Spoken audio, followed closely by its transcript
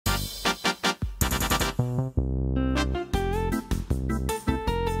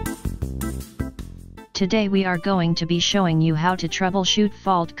Today we are going to be showing you how to troubleshoot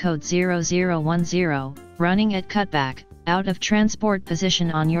fault code 0010, running at cutback, out of transport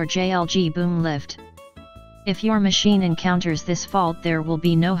position on your JLG boom lift. If your machine encounters this fault, there will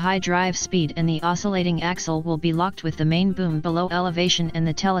be no high drive speed and the oscillating axle will be locked with the main boom below elevation and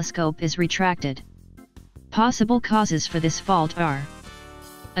the telescope is retracted. Possible causes for this fault are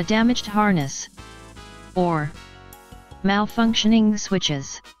a damaged harness or malfunctioning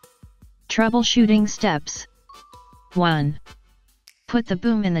switches. Troubleshooting steps. 1. Put the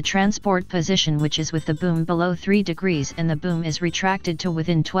boom in the transport position, which is with the boom below 3 degrees and the boom is retracted to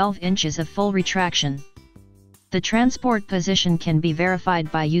within 12 inches of full retraction. The transport position can be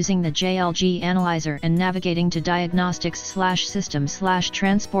verified by using the JLG analyzer and navigating to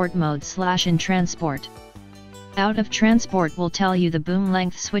diagnostics/system/transport mode/in transport. Out of transport will tell you the boom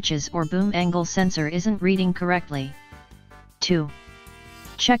length switches or boom angle sensor isn't reading correctly. 2.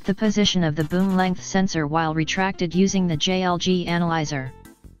 Check the position of the boom length sensor while retracted using the JLG analyzer.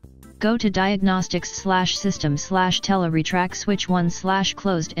 Go to diagnostics/system/tele-retract switch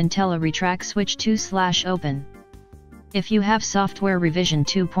 1/closed and tele-retract switch 2/open. If you have software revision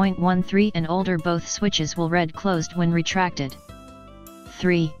 2.13 and older, both switches will read closed when retracted.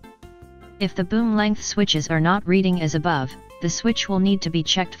 3. If the boom length switches are not reading as above, the switch will need to be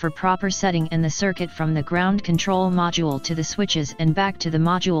checked for proper setting and the circuit from the ground control module to the switches and back to the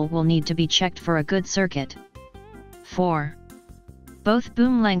module will need to be checked for a good circuit. 4. Both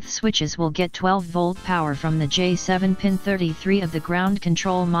boom length switches will get 12-volt power from the J7 pin 33 of the ground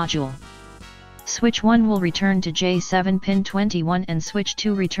control module. Switch 1 will return to J7 pin 21 and switch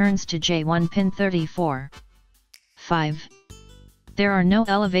 2 returns to J1 pin 34. 5. There are no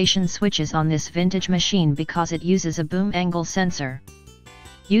elevation switches on this vintage machine because it uses a boom angle sensor.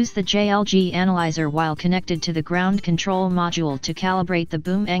 Use the JLG analyzer while connected to the ground control module to calibrate the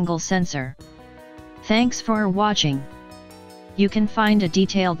boom angle sensor. Thanks for watching. You can find a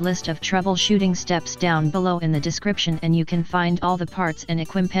detailed list of troubleshooting steps down below in the description, and you can find all the parts and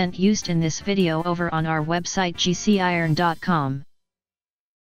equipment used in this video over on our website GCIron.com.